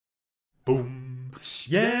Boom.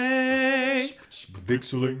 Yay!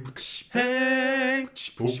 VikzeLink. Hey!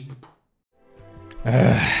 Boom.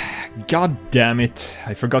 God damn it.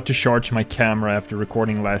 I forgot to charge my camera after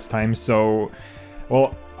recording last time, so...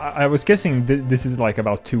 Well, I was guessing this is like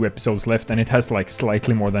about 2 episodes left, and it has like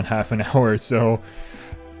slightly more than half an hour, so...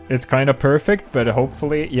 It's kind of perfect, but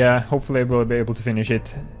hopefully I will be able to finish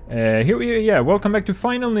it. Welcome back to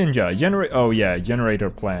Final Ninja. Generator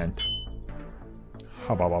plant.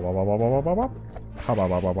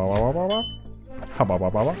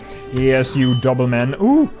 Yes, you double man.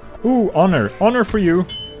 Ooh, honor. Honor for you.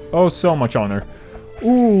 Oh, so much honor.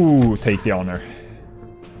 Ooh, take the honor.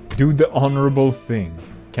 Do the honorable thing.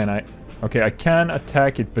 Can I? Okay, I can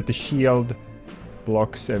attack it, but the shield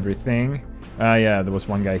blocks everything. Yeah, there was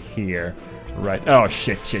one guy here. Right. Oh,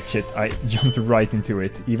 shit. I jumped right into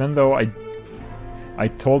it. Even though I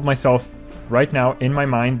told myself right now in my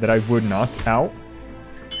mind that I would not. Ow.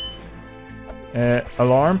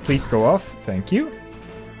 Alarm, please go off. Thank you.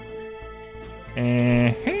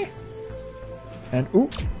 And ooh.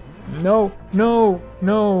 No.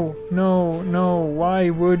 Why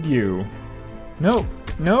would you?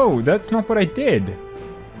 No, that's not what I did.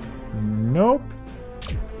 Nope.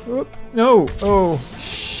 Oop, no. Oh.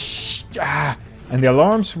 Shh. Ah. And the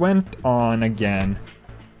alarms went on again.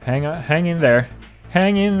 Hang in there.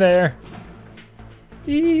 Hang in there.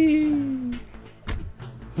 Eee.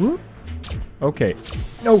 Whoop. Okay.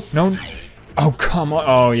 No. Oh, come on.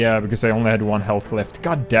 Oh, yeah, because I only had 1 health left.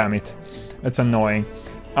 God damn it. That's annoying.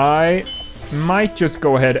 I might just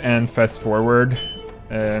go ahead and fast forward.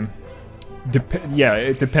 Yeah,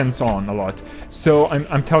 it depends on a lot. So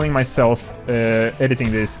I'm telling myself,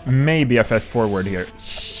 editing this, maybe a fast forward here.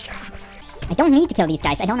 I don't need to kill these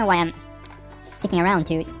guys. I don't know why I'm sticking around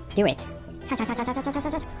to do it.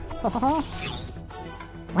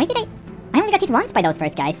 Why did I only got hit once by those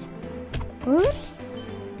first guys. Ooh.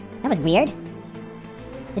 That was weird.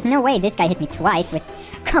 There's no way this guy hit me twice with...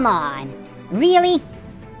 Come on! Really?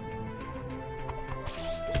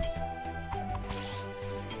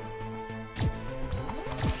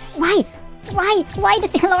 Why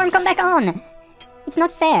does the alarm come back on? It's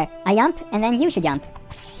not fair. I jump, and then you should jump.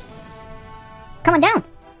 Come on down!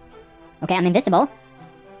 Okay, I'm invisible.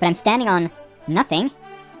 But I'm standing on nothing.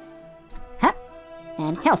 Huh?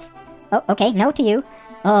 And health. Oh, okay, no to you.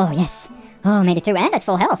 Oh, yes. Oh, made it through, and at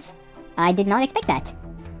full health. I did not expect that.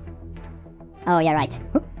 Oh, yeah, right.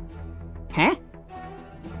 Whoop. Huh?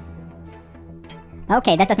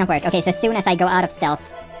 Okay, that does not work. Okay, so as soon as I go out of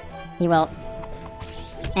stealth, he will...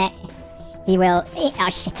 Oh,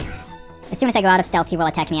 shit. As soon as I go out of stealth, he will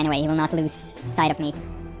attack me anyway. He will not lose sight of me.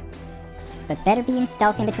 But better be in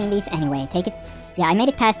stealth in between these anyway. Take it... Yeah, I made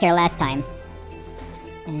it past here last time.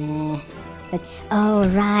 But... Oh,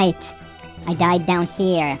 right. I died down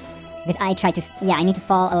here. Because I tried to... Yeah, I need to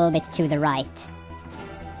fall a little bit to the right.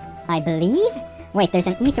 I believe? Wait, there's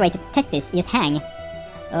an easy way to test this. Just hang.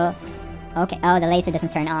 Oh, okay. Oh, the laser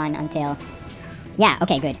doesn't turn on until... Yeah,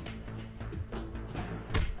 okay, good.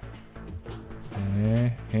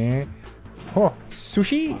 Oh,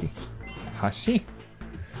 sushi! Hashi?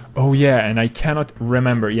 Oh yeah, and I cannot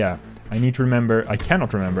remember. Yeah, I need to remember. I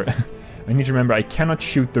cannot remember. I need to remember I cannot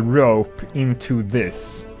shoot the rope into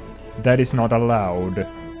this. That is not allowed.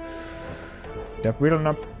 That will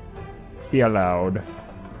not be allowed.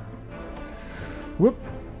 Whoop.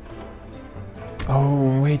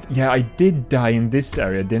 Oh, wait. Yeah, I did die in this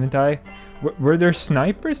area, didn't I? Were there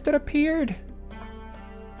snipers that appeared?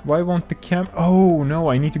 Why won't the camp... Oh, no,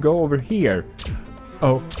 I need to go over here.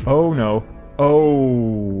 Oh no.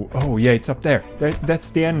 Oh, yeah, it's up there. That's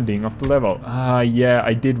the ending of the level. Yeah,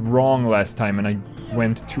 I did wrong last time, and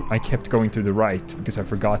I kept going to the right, because I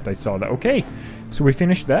forgot I saw that. Okay, so we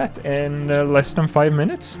finished that in less than 5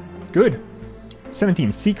 minutes. Good.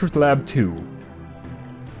 17, Secret Lab 2.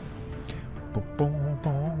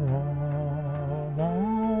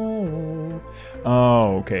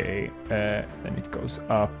 Oh, okay. Then it goes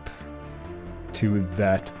up to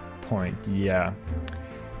that point. Yeah.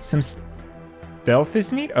 Some stealth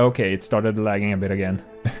is neat? Okay, it started lagging a bit again.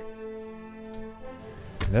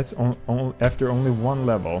 That's after only 1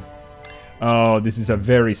 level. Oh, this is a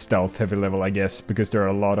very stealth heavy level, I guess, because there are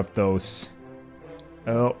a lot of those.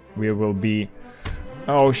 Oh, we will be...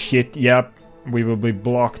 Oh, shit, yep. We will be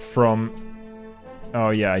blocked from... Oh,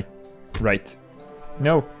 yeah, right.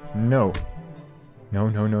 No. No,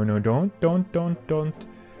 don't.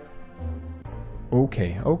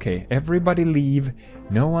 Okay, everybody leave.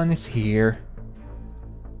 No one is here.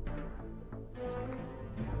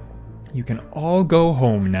 You can all go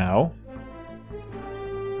home now.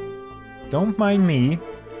 Don't mind me.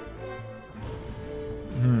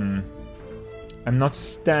 I'm not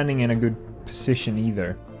standing in a good position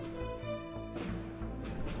either.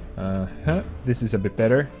 This is a bit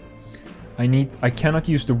better. I cannot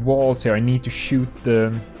use the walls here. I need to shoot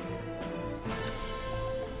the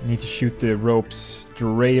ropes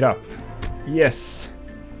straight up. Yes.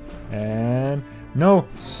 And no,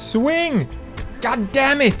 swing! God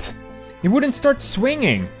damn it! It wouldn't start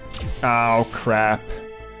swinging. Oh crap.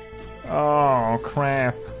 Oh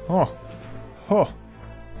crap. Oh. Oh.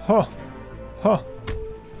 Oh. Oh.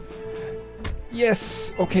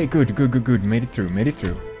 Yes. Okay, good. Made it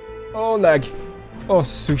through. Oh, lag. Oh,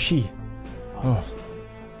 sushi. Oh.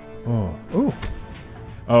 Oh. Ooh.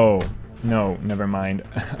 Oh. No, never mind.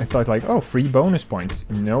 I thought like, oh, free bonus points.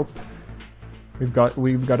 Nope. We've got a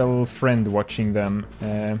little friend watching them.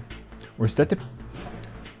 Or is that the...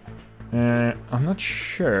 I'm not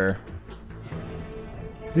sure.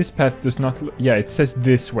 This path does not... Yeah, it says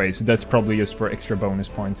this way, so that's probably just for extra bonus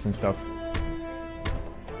points and stuff.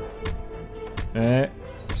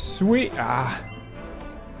 Sweet... Ah.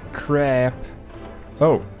 Crap.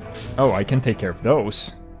 Oh. Oh, I can take care of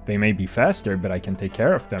those. They may be faster, but I can take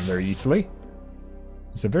care of them very easily.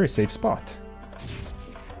 It's a very safe spot.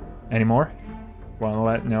 Any more?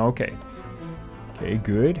 No, okay. Okay,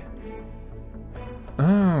 good.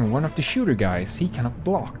 Oh, one of the shooter guys. He cannot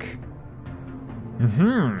block.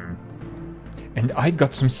 Mm-hmm. And I've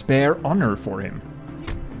got some spare honor for him.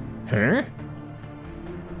 Huh?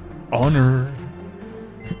 Honor.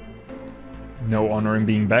 No honor in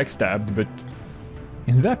being backstabbed, but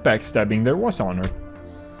in that backstabbing there was honor.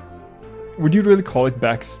 Would you really call it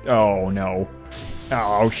Oh, no.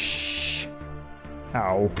 Oh, shh.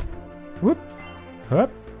 Ow. Whoop.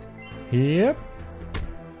 Hup. Yep.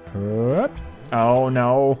 Hup. Oh,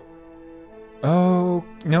 no. Oh,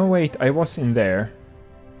 no, wait. I was in there.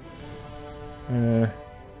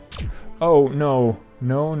 Oh, no.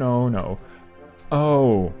 No.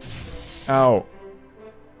 Oh. Ow.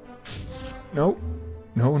 No.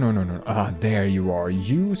 No. Ah, there you are.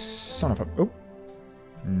 You son of a... Oh.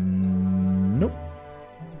 Nope.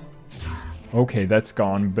 Okay, that's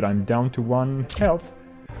gone, but I'm down to 1 health.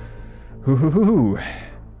 Hoo.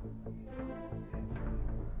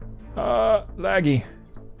 Laggy.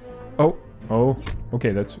 Oh.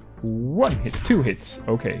 Okay, that's 1 hit. 2 hits.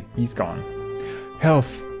 Okay, he's gone.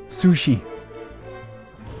 Health. Sushi.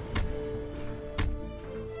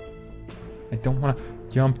 I don't want to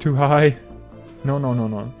jump too high. No.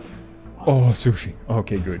 Oh, sushi.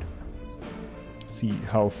 Okay, good. See,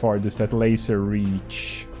 how far does that laser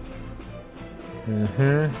reach?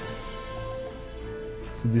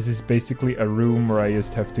 So this is basically a room where I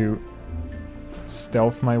just have to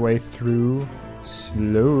stealth my way through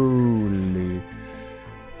slowly.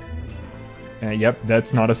 Yep,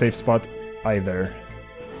 that's not a safe spot either.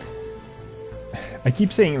 I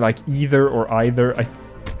keep saying like either or either.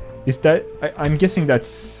 I'm guessing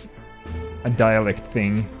that's a dialect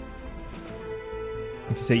thing.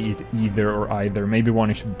 If you say it either or either, maybe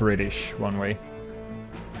one is British one way.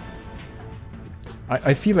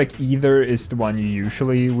 I feel like either is the one you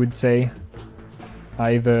usually would say.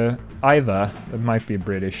 Either, that might be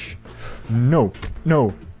British. No.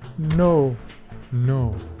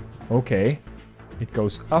 Okay. It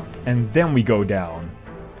goes up and then we go down.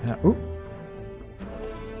 Ooh.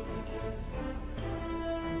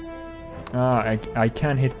 Ah, I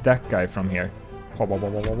can't hit that guy from here.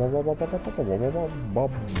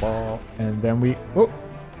 And then we... Oh!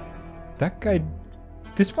 That guy...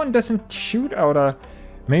 This one doesn't shoot out a...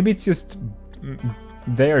 Maybe it's just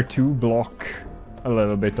there to block a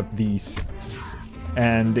little bit of these.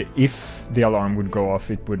 And if the alarm would go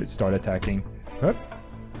off, it would start attacking. Oh.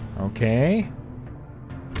 Okay.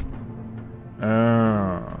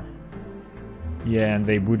 Yeah, and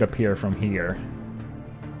they would appear from here.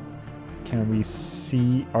 Can we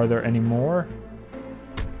see... Are there any more?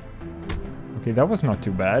 Okay, that was not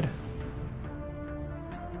too bad.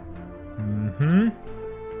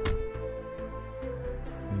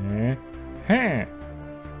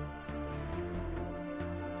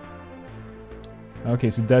 Okay,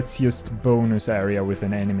 so that's just bonus area with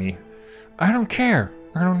an enemy. I don't care.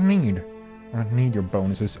 I don't need your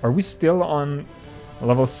bonuses. Are we still on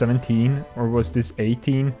level 17 or was this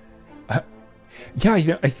 18?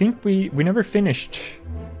 Yeah, I think we never finished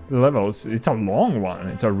the levels. It's a long one.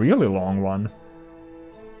 It's a really long one.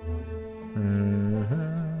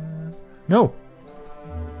 No.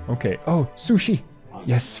 Okay. Oh, sushi.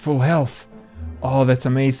 Yes, full health. Oh, that's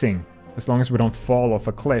amazing. As long as we don't fall off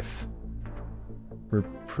a cliff. We're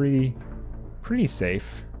pretty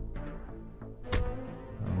safe.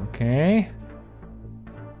 Okay.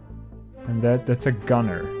 And that's a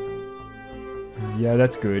gunner. Yeah,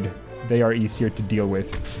 that's good. They are easier to deal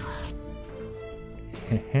with.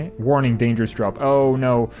 Warning, dangerous drop. Oh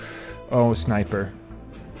no. Oh, sniper.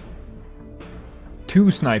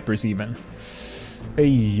 2 snipers even.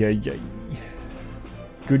 Ay, ay, ay.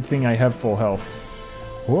 Good thing I have full health.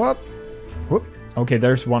 Whoop. Whoop. Okay,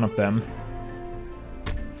 there's one of them.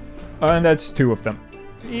 And that's 2 of them.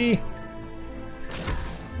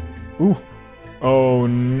 Ooh. Oh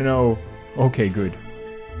no. Okay, good.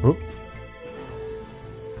 Whoop.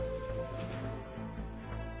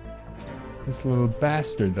 This little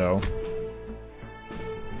bastard, though.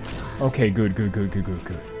 Okay, good.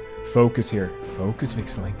 Focus here. Focus,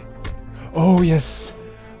 VikzeLink. Oh, yes!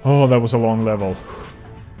 Oh, that was a long level.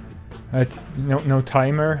 No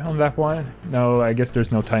timer on that one? No, I guess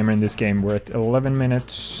there's no timer in this game. We're at 11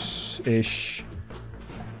 minutes-ish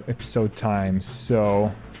episode time,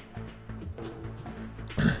 so...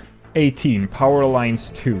 18, power lines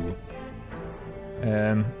 2.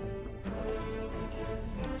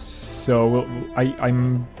 So I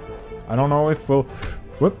don't know if we'll...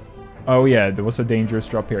 Whoop. Oh yeah, there was a dangerous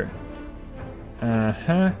drop here.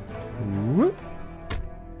 Whoop.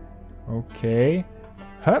 Okay.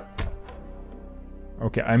 Hup.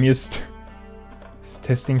 Okay, I'm just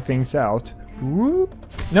testing things out. Whoop.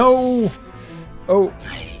 No! Oh.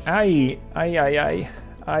 Aye.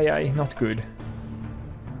 Aye. Not good.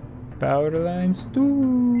 Power lines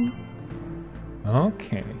 2.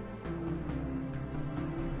 Okay.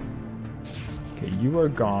 Okay, you are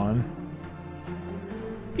gone.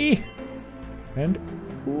 And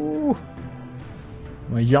ooh,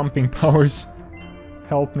 my jumping powers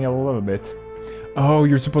help me a little bit. Oh,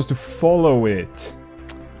 you're supposed to follow it.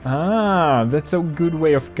 Ah, that's a good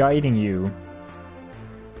way of guiding you.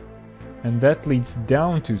 And that leads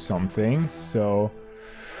down to something, so...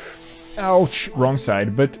 Ouch, wrong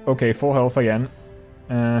side, but okay, full health again.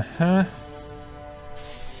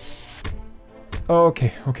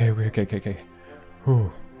 Okay.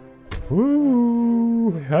 Whew.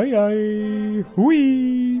 Ooh, hi,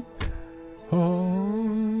 whee. Oh.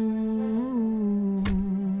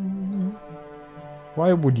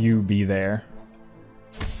 Why would you be there?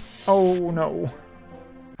 Oh no.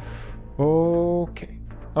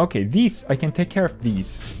 Okay, these I can take care of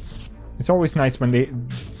these. It's always nice when they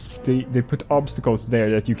put obstacles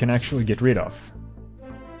there that you can actually get rid of.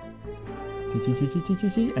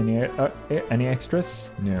 Any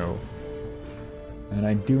extras? No. And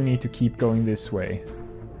I do need to keep going this way.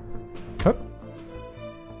 Hup.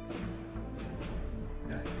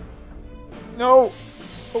 No!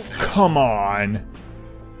 Oh, come on!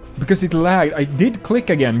 Because it lagged. I did click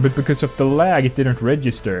again, but because of the lag, it didn't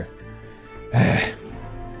register. Lag!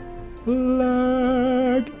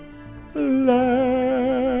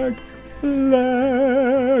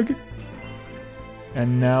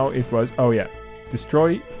 And now it was... Oh yeah.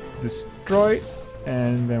 Destroy.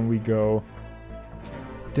 And then we go...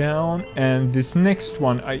 down, and this next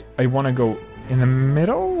one I want to go in the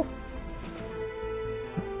middle.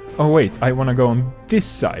 Oh wait, I want to go on this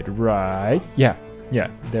side, right? Yeah,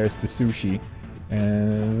 there's the sushi.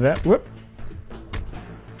 And that, whoop.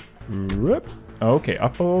 Okay,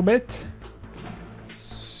 up a little bit.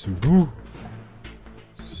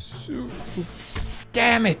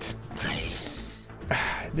 Damn it!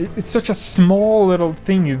 It's such a small little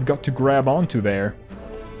thing you've got to grab onto there.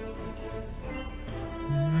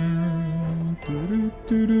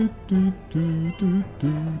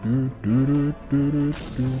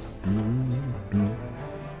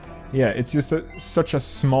 Yeah, it's just such a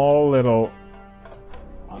small little...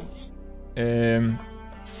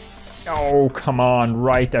 Oh, come on,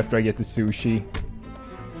 right after I get the sushi.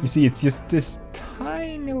 You see, it's just this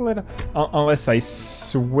tiny little... Unless I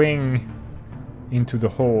swing into the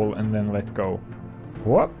hole and then let go.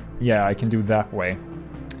 What? Yeah, I can do that way.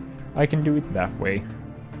 I can do it that way.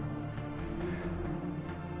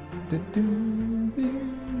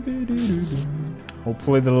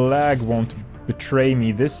 Hopefully the lag won't betray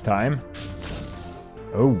me this time.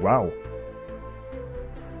 Oh, wow.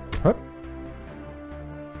 Hup.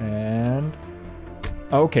 And...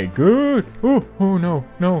 Okay, good! Oh, no,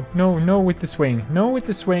 with the swing. No, with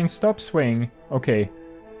the swing, stop swing. Okay.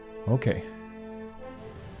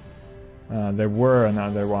 There were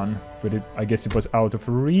another one, but I guess it was out of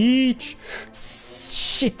reach.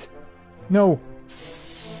 Shit! No!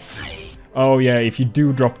 Oh yeah, if you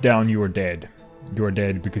do drop down, you are dead. You are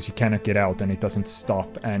dead because you cannot get out and it doesn't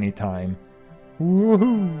stop anytime.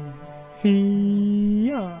 Woohoo!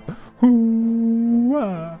 Hee-ya!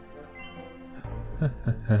 Hoo-ah!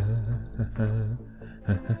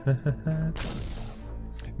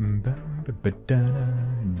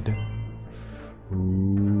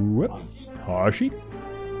 Hashi.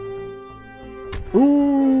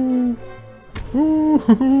 Ooh! Ooh!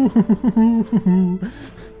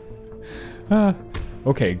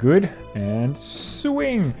 Okay, good. And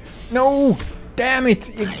swing! No! Damn it!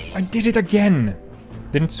 I did it again!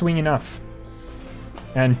 Didn't swing enough.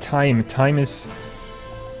 And time. Time is...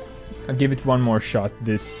 I'll give it one more shot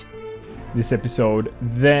this episode.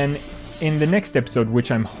 Then, in the next episode,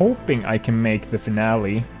 which I'm hoping I can make the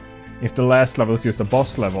finale, if the last level is just a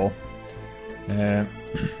boss level.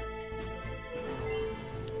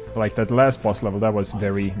 Like that last boss level, that was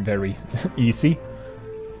very, very easy.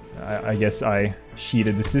 I guess I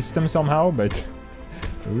cheated the system somehow, but...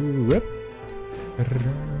 Ooh, whoop.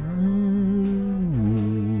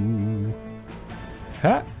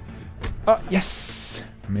 Ha! Oh, yes!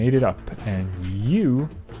 Made it up. And you...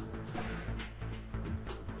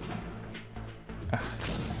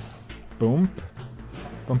 Boom.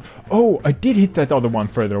 Boom. Oh, I did hit that other one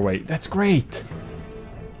further away. That's great!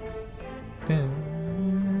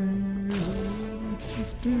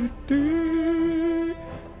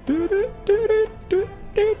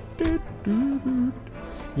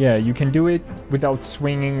 Yeah, you can do it without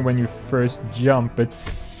swinging when you first jump, but...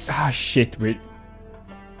 Ah, shit, wait.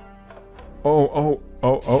 Oh,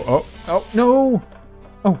 no!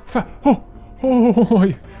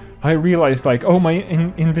 I realized, like, oh, my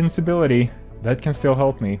invincibility. That can still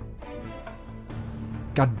help me.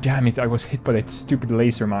 God damn it, I was hit by that stupid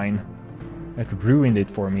laser mine. That ruined it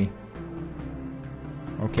for me.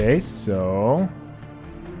 Okay, so...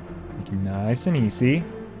 Nice and easy.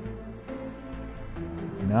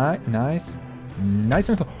 Nice. Nice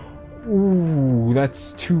and slow. Ooh,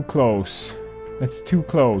 that's too close. That's too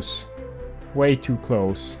close. Way too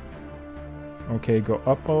close. Okay, go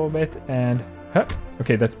up a little bit and... Huh.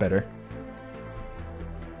 Okay, that's better.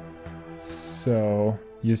 So,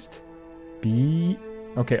 just be...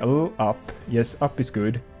 Okay, a little up. Yes, up is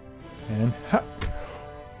good. And... Huh.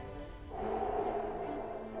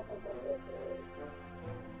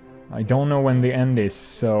 I don't know when the end is,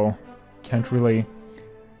 so... Can't really...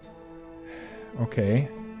 Okay.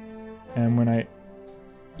 And when I...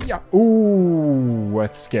 Yeah! Ooh!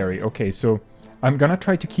 That's scary. Okay, so... I'm gonna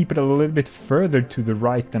try to keep it a little bit further to the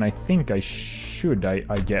right than I think I should, I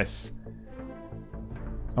guess.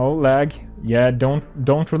 Oh, lag. Yeah,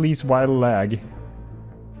 don't release while lag.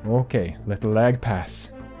 Okay, let the lag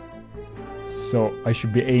pass. So, I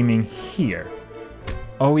should be aiming here.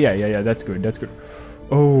 Oh, yeah, that's good, that's good.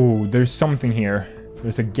 Oh, there's something here.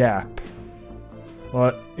 There's a gap.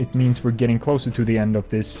 Well, it means we're getting closer to the end of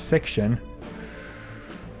this section.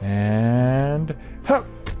 And... Ha!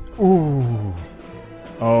 Ooh!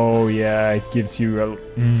 Oh yeah, it gives you a...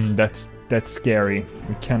 that's scary.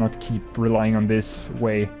 We cannot keep relying on this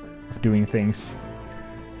way of doing things.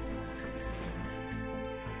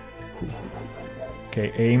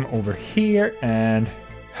 Okay, aim over here and...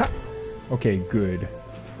 Ha! Okay, good.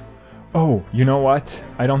 Oh, you know what?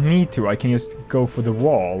 I don't need to. I can just go for the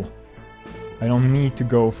wall. I don't need to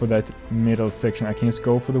go for that middle section. I can just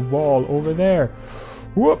go for the wall over there.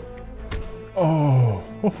 Whoop! Oh,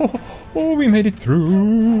 we made it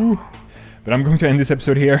through. But I'm going to end this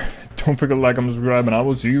episode here. Don't forget to like and subscribe, and I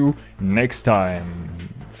will see you next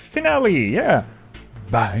time. Finale, yeah.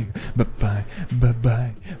 Bye, bye, bye,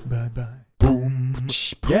 bye, bye, bye. Boom,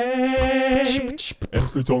 yay,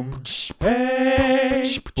 everything,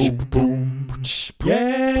 hey, boom, boom,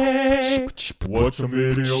 yay, watch some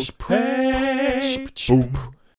videos, hey.